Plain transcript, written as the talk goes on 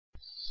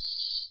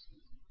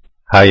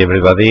Hi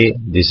everybody,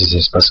 this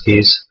is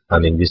Spaskis,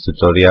 and in this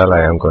tutorial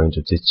I am going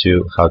to teach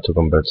you how to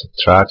convert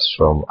tracks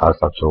from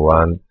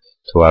RFactor1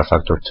 to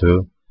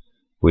RFactor2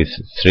 with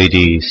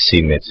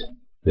 3dsimed,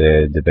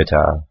 the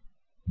beta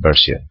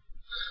version.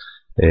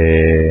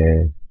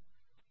 The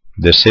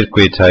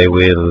circuit I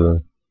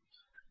will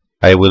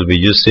be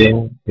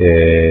using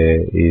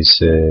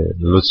is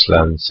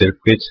Lutzland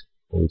circuit,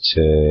 which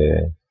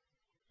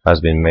has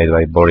been made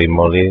by Bori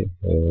Molly,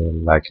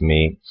 like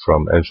me,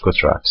 from Eusko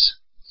Tracks.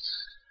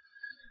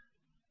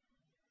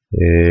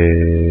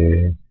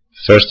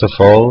 First of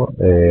all,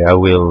 I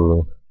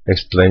will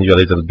explain you a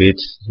little bit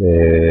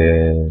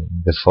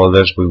the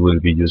folders we will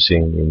be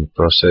using in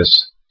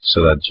process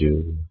so that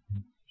you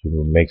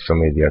will make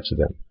familiar to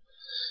them.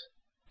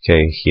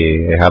 Okay,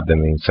 here I have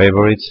them in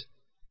favorite.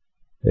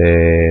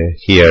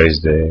 Here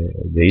is the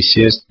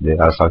easiest, the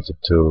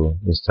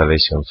RFactor2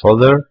 installation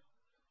folder.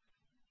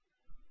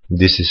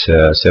 This is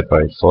a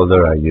separate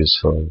folder I use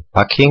for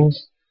packing.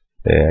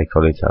 I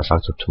call it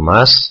RFactor2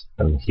 mass,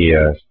 and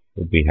here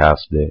we have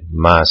the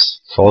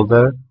mass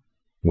folder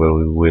where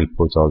we will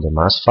put all the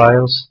mass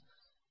files,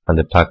 and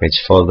the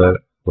package folder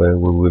where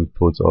we will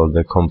put all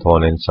the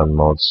components and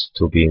mods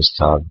to be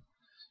installed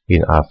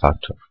in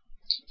RFactor.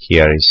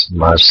 Here is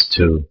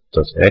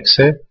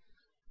mass2.exe,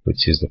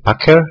 which is the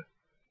packer,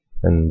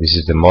 and this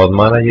is the mod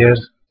manager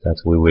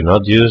that we will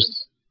not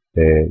use,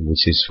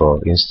 which is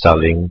for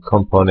installing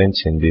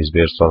components in this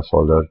virtual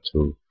folder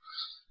to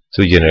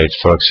generate,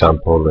 for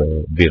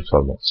example,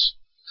 virtual mods.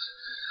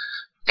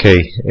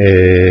 Okay,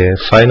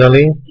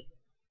 finally,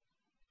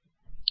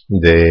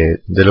 the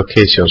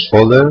locations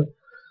folder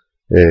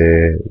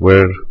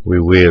where we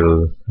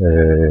will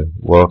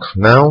work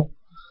now,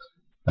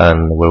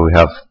 and where we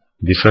have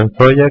different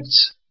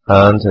projects,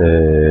 and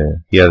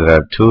here there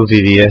are two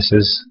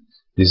VDSs.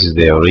 This is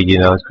the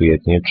original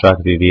Create New Track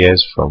VDS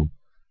from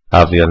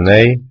Avril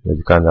Ney that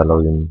you can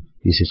download in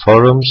Easy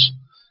Forums,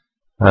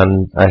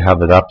 and I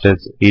have adapted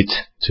it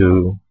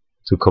to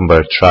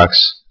convert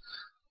tracks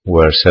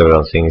where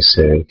several things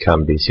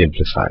can be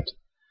simplified.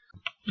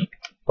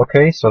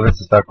 Okay, so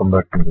let's start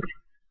converting it.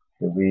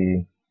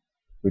 We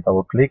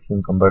double click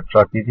in Convert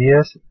Track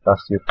VDS, it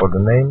asks you for the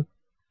name,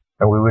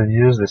 and we will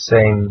use the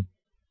same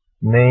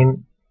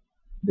name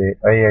the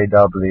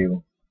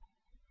AIW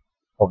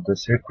of the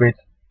circuit,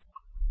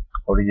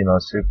 original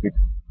circuit,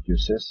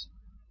 uses.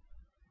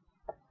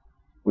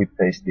 We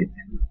paste it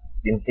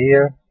in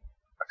here,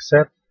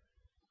 accept,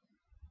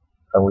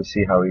 and we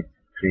see how it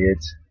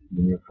creates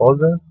the new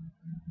folder.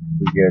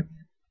 We get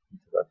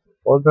that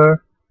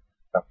folder.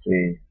 After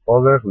the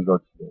folder, we go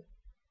to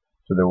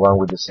the one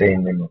with the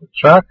same name of the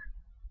track,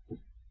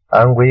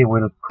 and we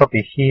will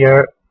copy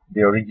here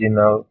the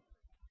original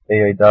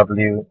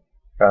AIW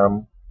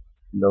CAM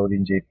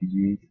loading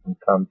JPG and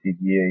CAM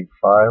TDA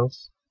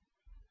files.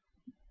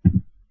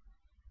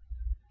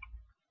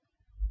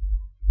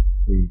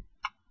 We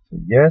say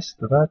yes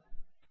to that,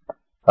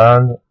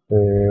 and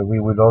we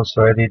will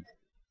also edit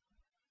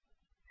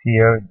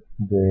here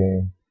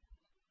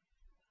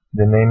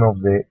the name of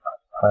the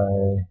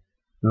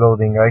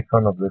loading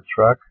icon of the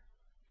track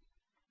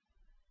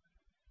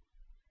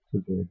to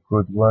the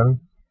good one.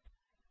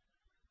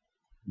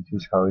 This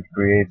is how it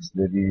creates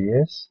the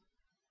VDS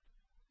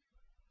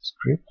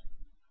script.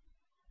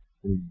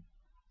 We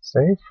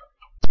save.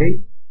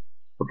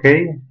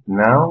 Okay,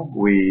 now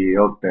we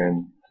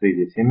open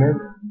 3dsimed,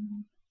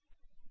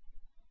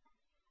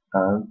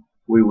 and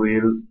we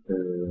will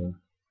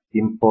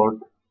import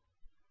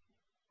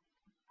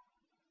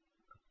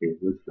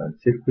Lutzland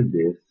circuit,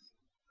 this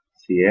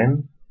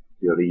CN,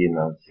 the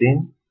original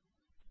scene.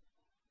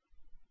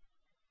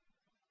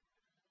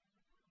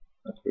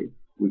 Okay,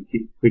 we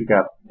pick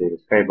up the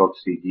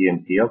Skyboxy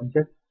GMT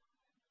object,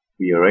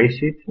 we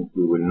erase it since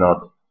we will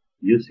not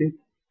use it,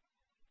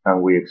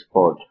 and we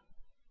export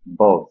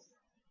both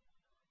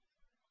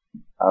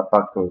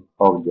RFactor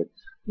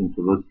objects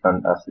into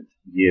Lutzland assets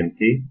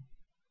GMT,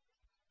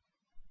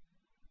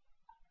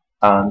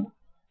 and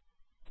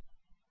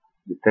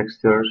the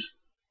textures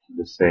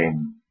the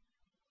same.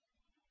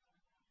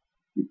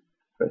 We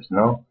press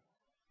no,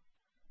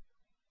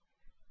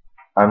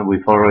 and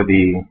we've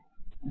already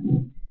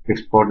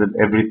exported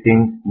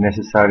everything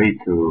necessary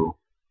to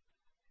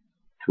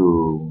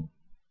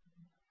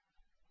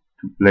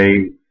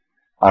play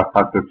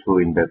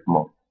RFactor2 in that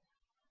mode.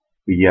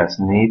 We just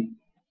need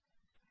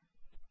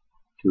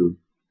to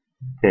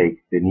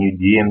take the new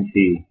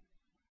GMT,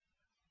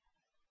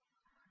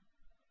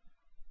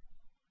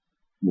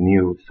 the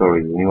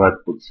new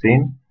output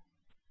scene.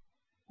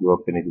 You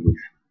open it with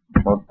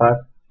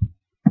Notepad,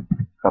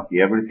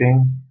 copy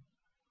everything,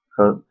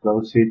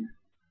 close it,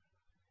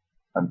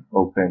 and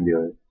open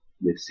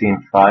the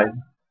scene file,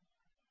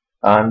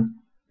 and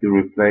you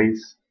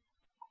replace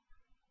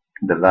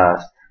the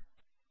last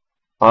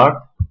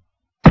part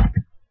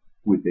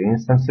with the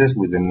instances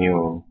with the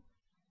new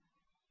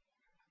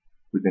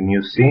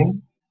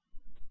scene,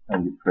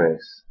 and you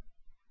press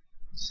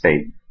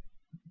save,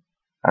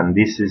 and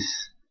this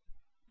is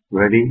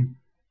ready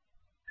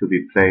to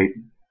be played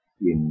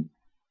in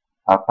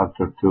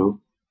RFactor2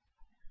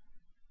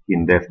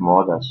 in dev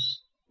mode, as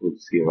we'll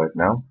see right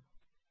now.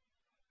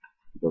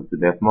 Go to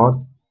dev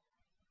mode.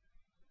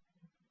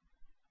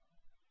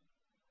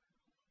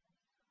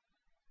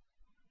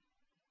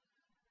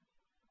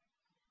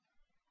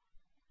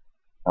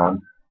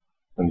 And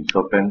when it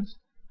opens,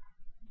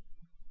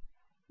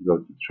 go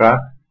to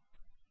track.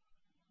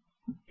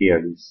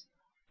 Here is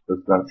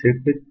the run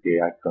circuit.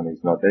 The icon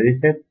is not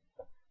edited.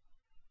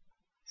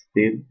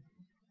 Still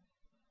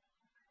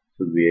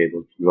should be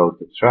able to go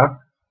to track.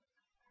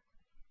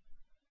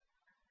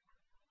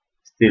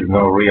 Still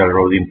no real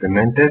road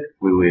implemented.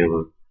 We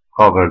will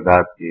cover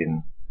that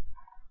in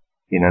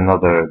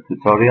another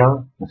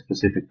tutorial, a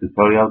specific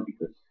tutorial,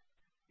 because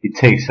it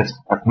takes us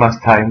as much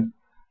time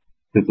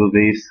to do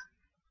this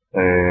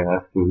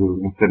as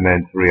to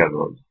implement real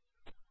road.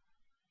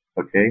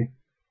 Okay,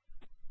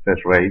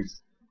 press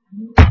raise,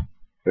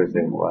 press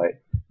Y,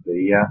 the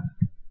IA,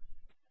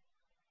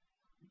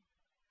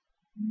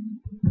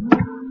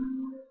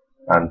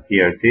 and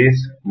here it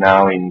is.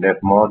 Now in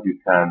dev mode you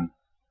can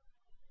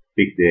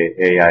pick the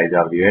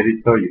AIW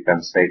editor, you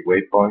can save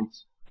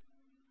waypoints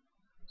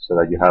so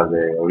that you have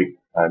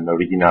an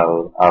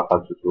original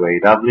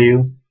RFactor2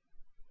 AW,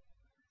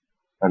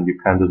 and you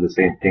can do the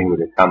same thing with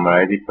the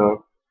camera editor.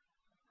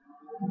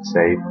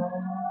 Save.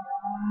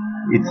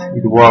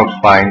 It works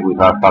fine with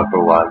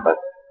RFactor1, but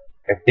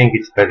I think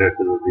it's better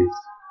to do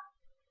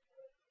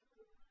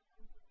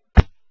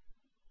this.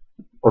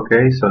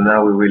 Okay, so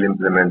now we will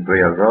implement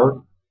real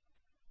road,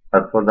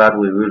 but for that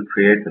we will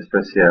create a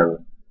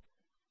special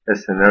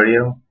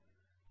scenario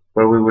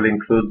where we will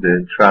include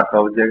the track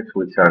objects,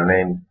 which are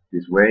named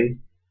this way.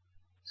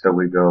 So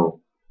we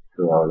go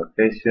to our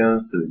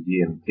locations, to the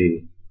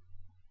GMT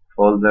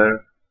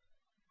folder,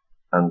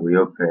 and we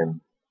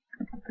open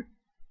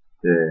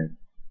the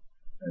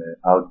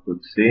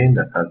output scene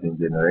that has been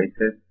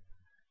generated,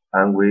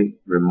 and we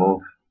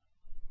remove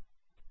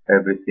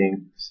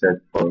everything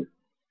except for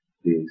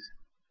these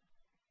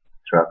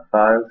track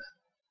files,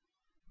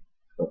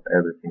 so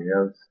everything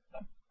else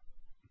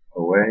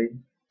away,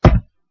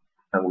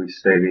 and we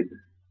save it to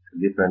a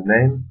different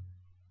name,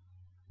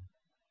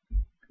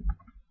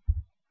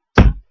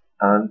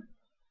 and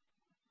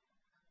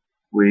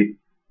we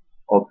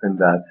open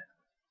that,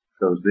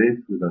 close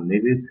this, we don't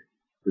need it,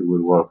 we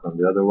will work on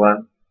the other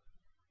one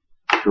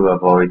to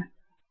avoid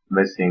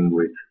messing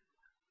with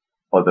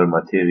other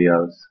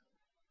materials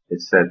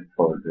except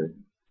for the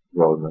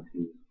road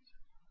materials.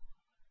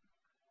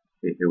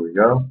 Okay, here we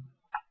go.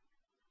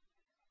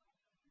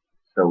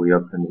 So we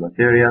open the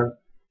material.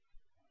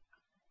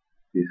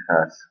 This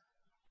has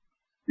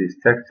these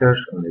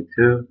textures, only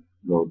two,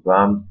 road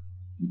bump,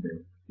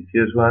 the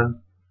diffuse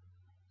one.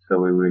 So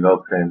we will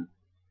open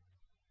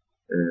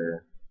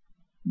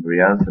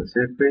Brianza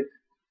circuit,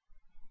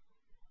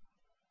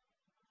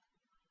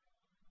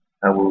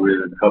 and we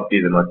will copy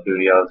the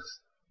materials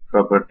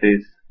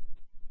properties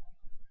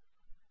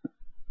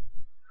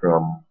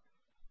from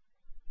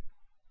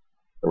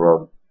the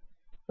road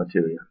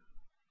material.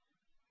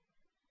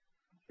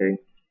 Okay,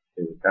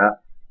 here we have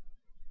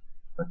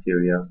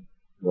material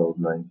road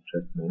main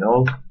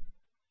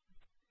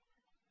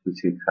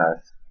which it has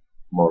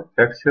more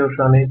textures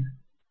on it,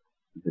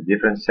 with a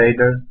different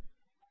shader.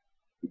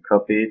 We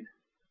copy it,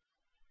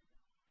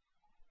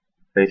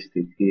 paste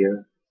it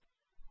here.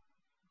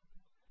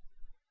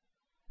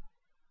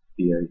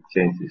 Here it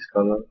changes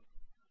color.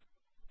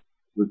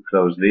 We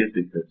close this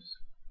because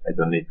I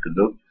don't need to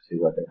look to see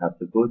what I have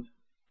to put,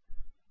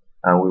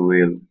 and we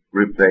will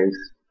replace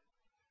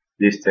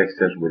these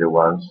textures with the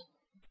ones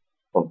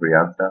of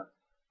Brianza.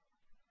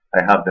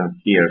 I have them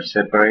here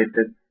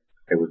separated.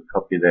 I will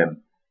copy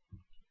them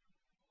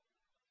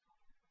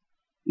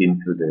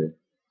into the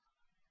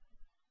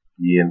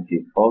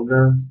GMT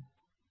folder,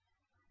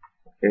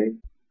 okay,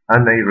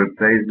 and I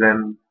replace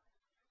them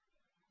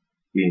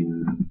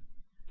in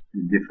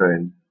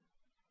different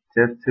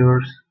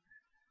textures.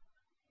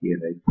 Here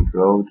I put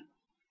road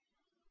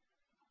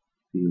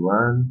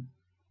C1,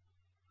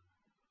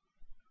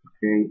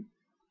 okay,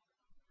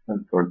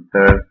 and for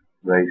third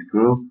race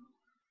group,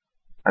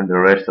 and the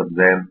rest of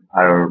them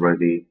are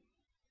already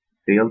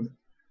filled.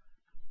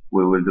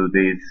 We will do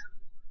this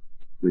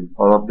with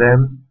all of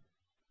them.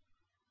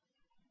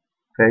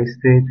 Paste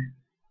it,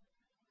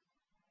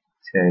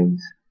 change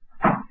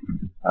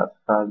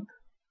asphalt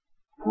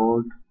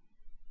mode,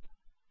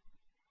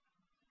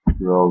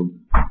 road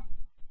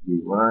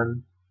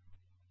B1,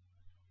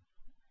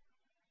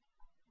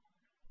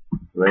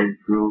 race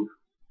group.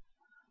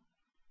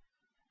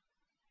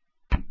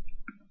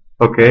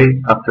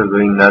 Okay, after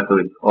doing that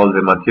with all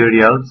the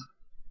materials,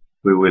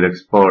 we will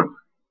export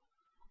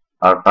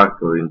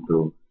RFactor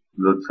into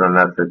Lutron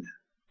Assets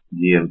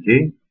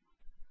GMT,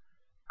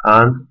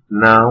 and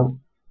now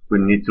we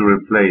need to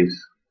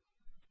replace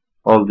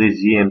all these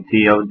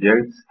GMT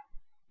objects,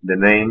 the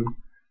name,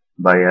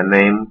 by a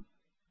name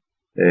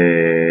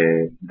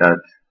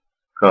that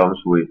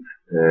comes with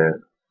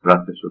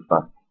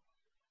RFactor.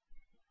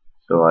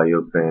 So I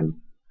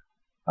open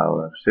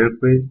our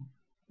circuit,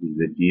 is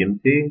the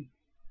GMT.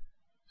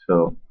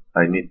 So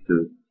I need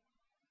to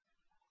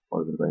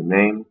order by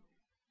name.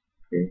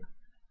 Okay,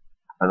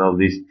 and all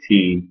this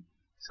T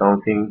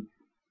something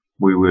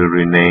we will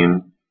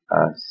rename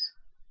as,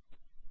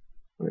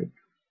 like,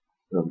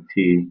 from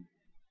T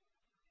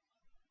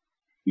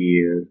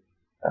here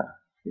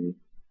okay,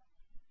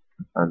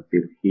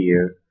 until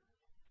here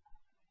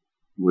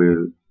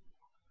will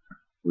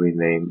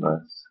rename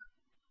as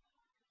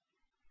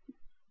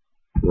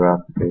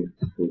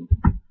rfactor2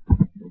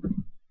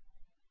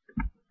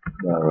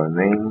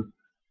 name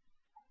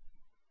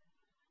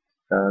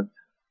that.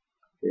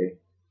 Okay,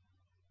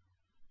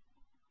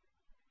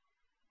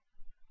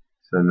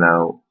 so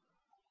now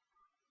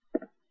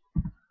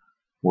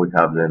we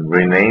have them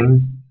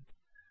renamed,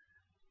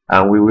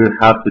 and we will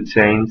have to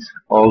change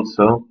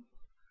also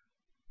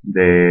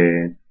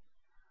the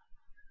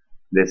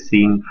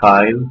scene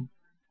file.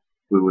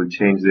 We will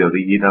change the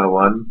original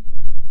one.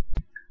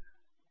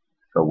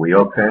 So we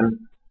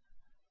open,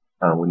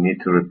 and we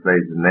need to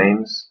replace the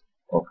names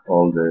of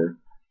all the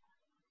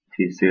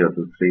T0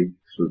 to 3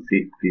 to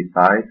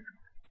T5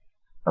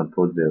 and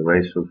put the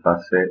ratio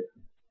facet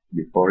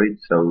before it.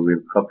 So we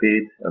will copy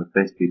it and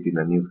paste it in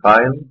a new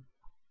file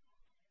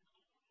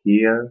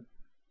here,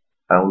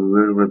 and we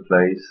will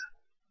replace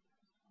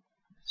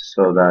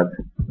so that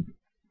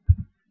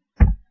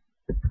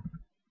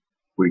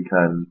we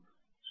can,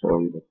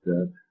 sorry about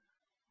that,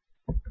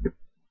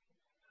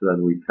 so that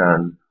we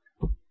can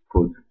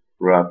put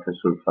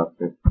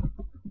rfactor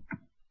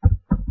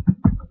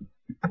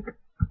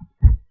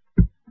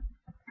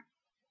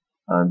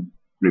and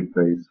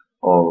replace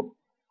all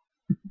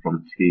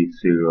from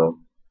T0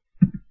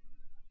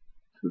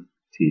 to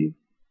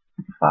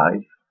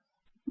T5,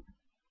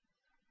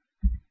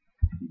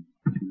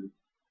 T2,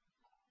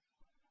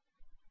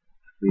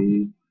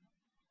 3,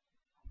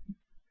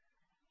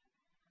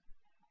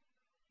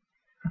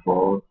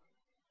 4,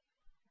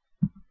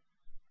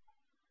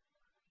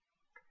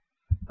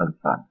 and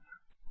 5.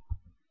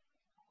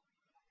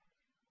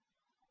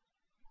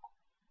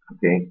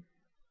 Okay,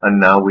 and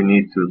now we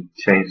need to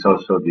change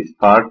also this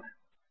part.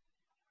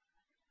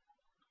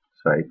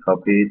 So I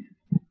copy it,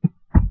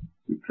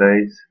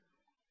 replace,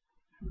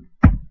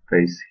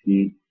 paste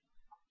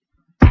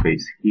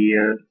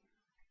here,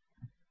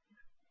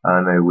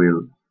 and I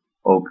will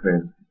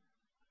open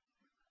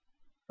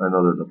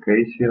another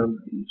location.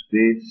 Use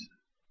this.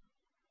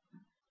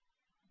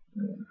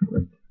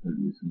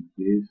 Using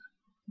this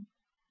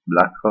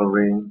black hole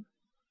ring,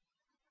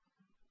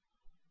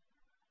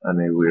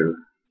 and I will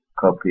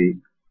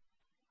copy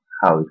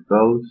how it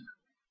goes,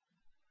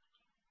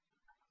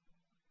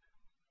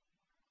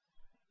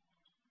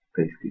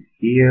 paste it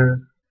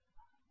here,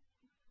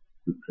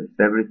 replace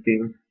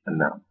everything, and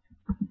now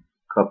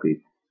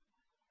copy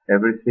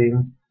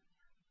everything,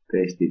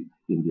 paste it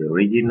in the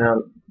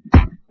original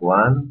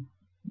one,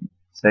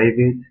 save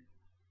it,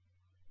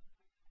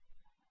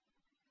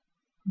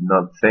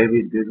 not save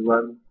it, this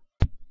one,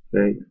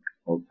 okay,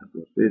 also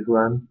close this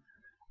one,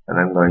 and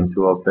I'm going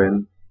to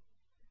open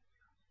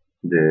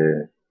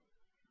the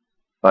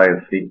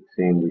file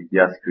scene we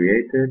just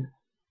created,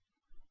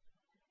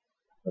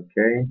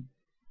 okay,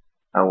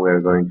 and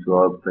we're going to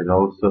open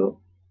also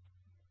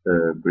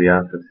the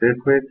Brianza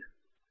circuit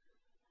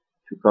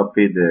to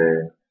copy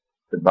the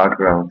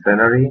background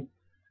scenery,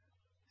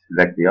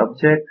 select the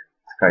object,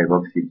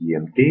 skyboxy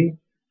GMT,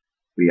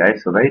 we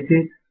isolate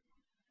it,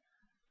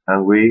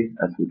 and we,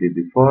 as we did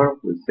before,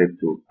 we save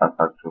to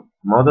RFactor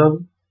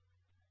model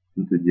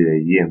into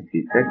the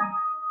GMT text,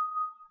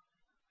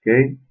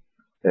 okay,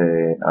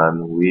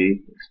 and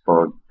we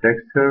export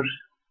textures,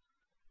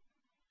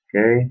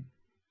 okay,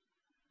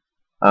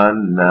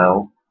 and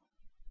now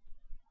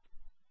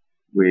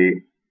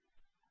we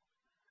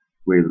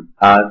will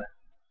add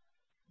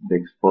the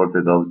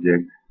exported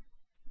object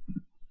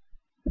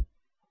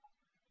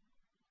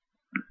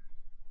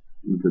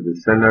into the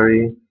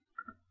scenery.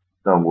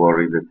 Don't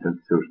worry, the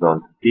textures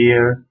don't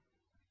appear.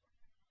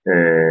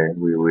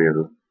 We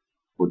will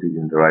put it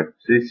in the right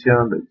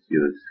position. Let's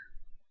use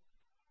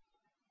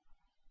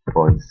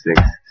 0.6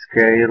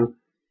 scale,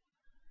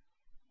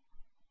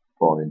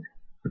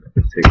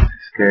 0.6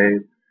 scale.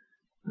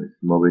 Let's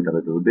move it a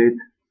little bit,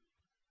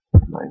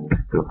 minus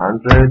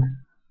 200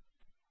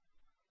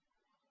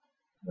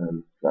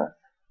 and plus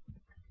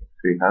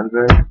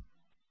 300.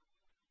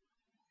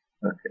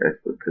 Okay, let's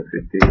put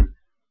 250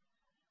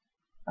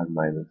 and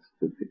minus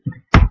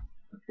 250.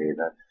 Okay,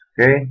 that's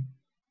okay.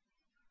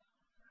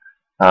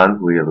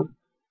 And we'll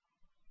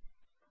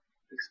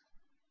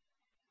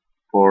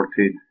export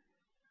it,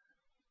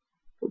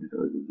 put it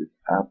a little bit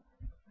up.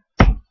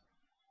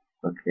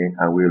 Okay,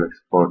 and we'll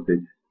export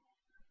it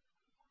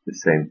the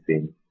same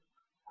thing,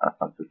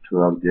 after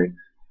two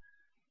objects,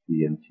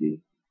 DMG.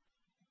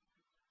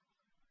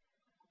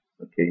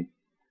 Okay,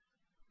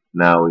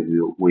 now if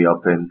we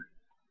open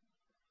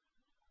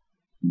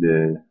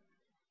the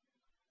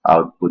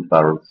output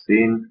barrel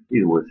scene,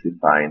 it will see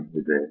fine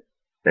with the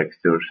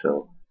texture,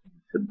 so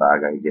it's a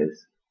bug, I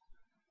guess.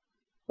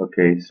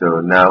 Okay,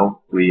 so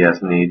now we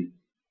just need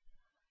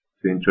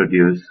to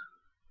introduce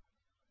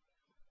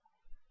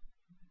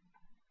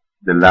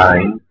the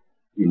line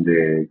in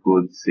the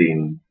good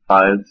scene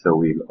file, so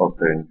we'll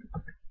open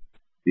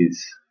this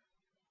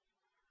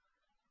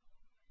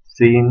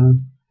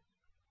scene,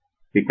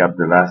 pick up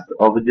the last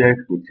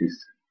object, which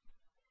is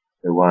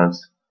the one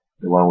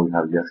we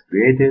have just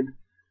created,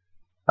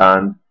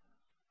 and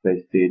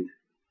paste it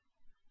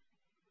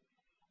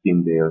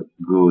in the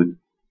good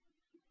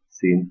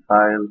scene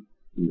file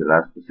in the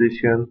last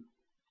position.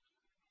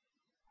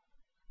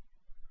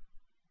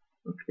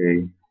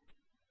 Okay,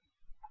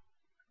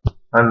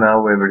 and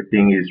now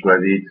everything is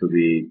ready to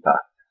be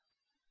packed.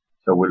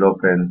 So we'll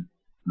open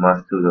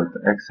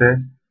master.exe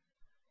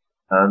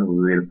and we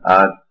will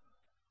add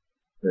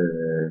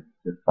the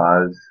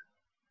files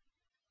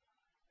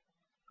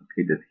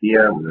located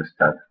here. We'll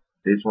start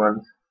these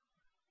ones.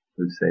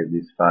 We'll save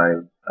this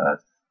file as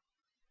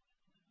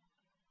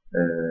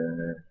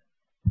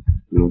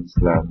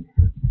Fluxland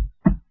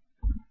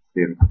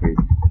circuit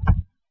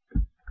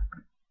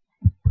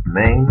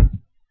main.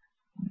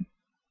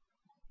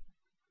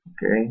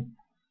 Okay.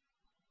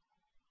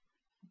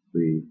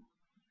 We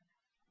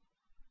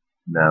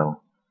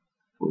now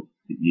put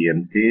the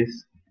EMTs.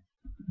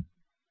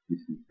 This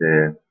is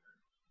the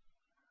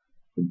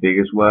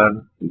biggest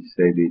one. We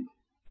save it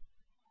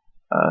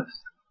as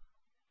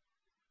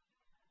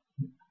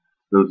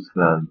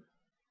Fluxland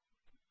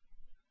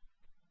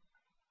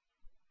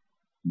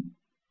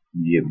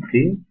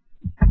EMT.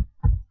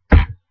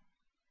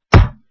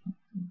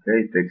 Okay,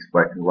 it takes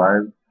quite a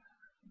while.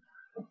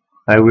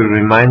 I will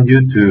remind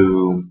you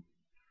to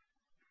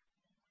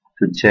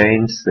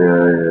change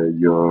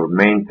your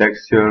main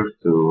texture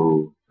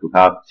to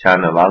have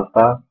channel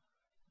alpha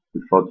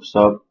with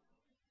Photoshop.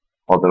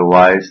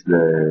 Otherwise,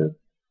 the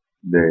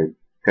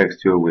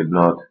texture will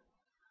not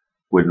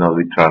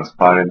be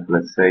transparent,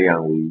 let's say,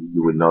 and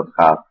you will not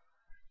have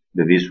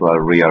the visual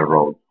real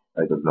road.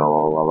 I don't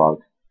know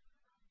about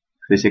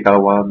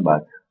physical one,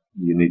 but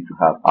you need to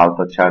have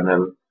alpha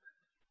channel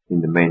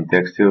in the main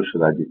texture so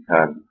that you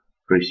can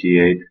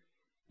appreciate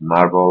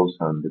marbles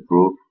and the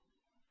groove.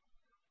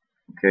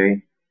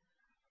 Okay.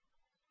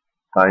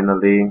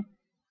 Finally,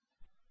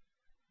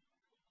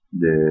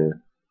 the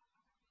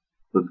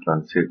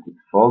Fluxland circuit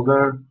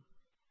folder,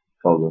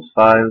 all those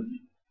files,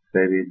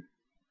 save it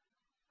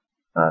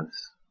as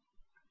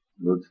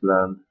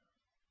Fluxland,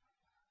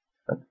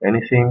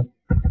 anything.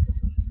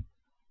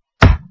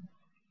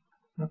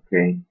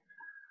 Okay.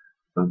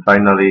 And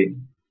finally,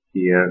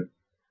 here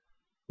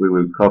we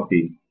will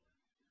copy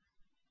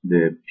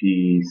the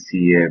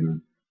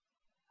PCM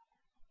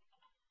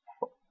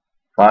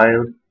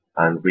file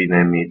and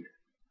rename it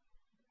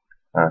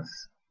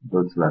as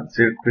Fluxland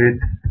circuit.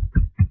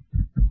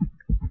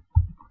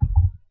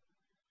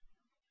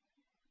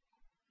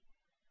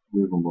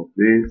 We remove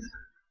this.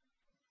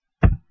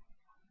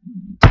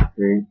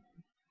 Okay.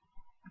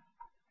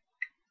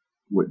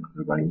 With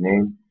the right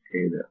name.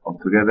 Okay, they're all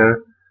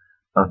together.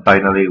 And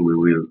finally, we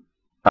will.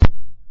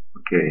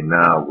 Okay,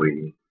 now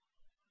we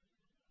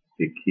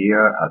click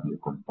here, add new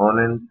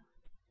component.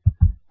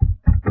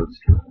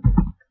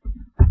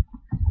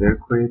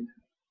 Circuit.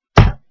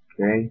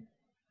 Okay.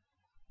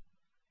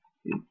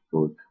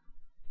 Input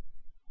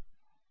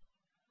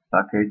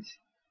package.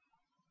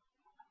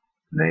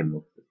 Name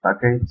of the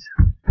package.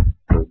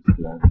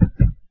 Fluxland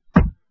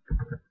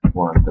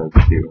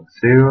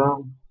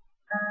 1.00.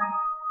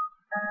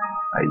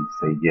 I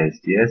say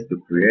yes to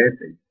create.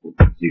 I put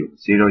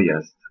 0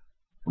 just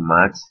to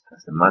match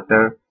as a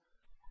matter,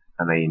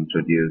 and I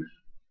introduce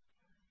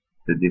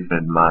the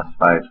different mass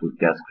files we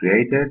just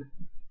created,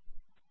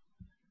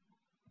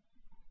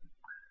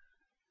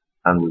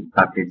 and we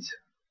package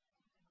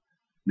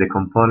the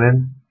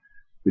component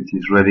which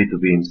is ready to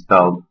be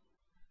installed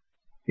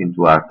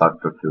into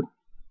RFactor2.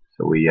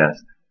 So we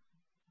just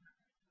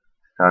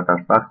start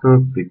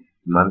RFactor, pick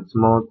manage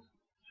mode,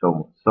 show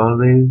modes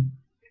only,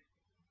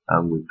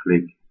 and we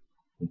click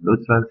in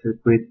Fluxland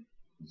circuit,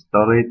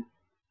 install it,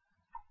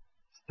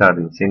 start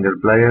in single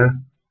player,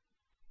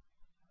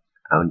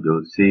 and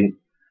you'll see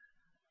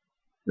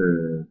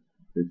the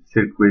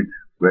circuit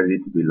ready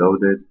to be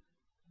loaded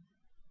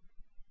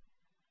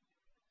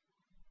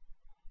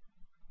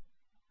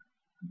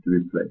to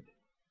be played.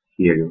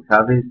 Here you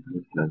have it,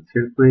 Fluxland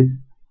circuit,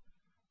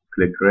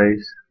 click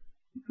race,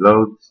 it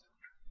loads,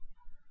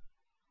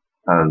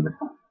 and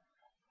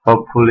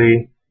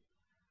hopefully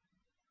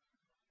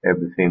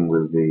everything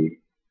will be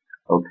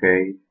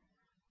okay,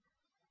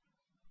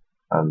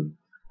 and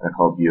I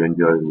hope you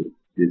enjoyed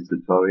this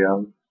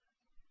tutorial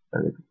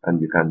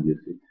and you can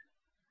use it.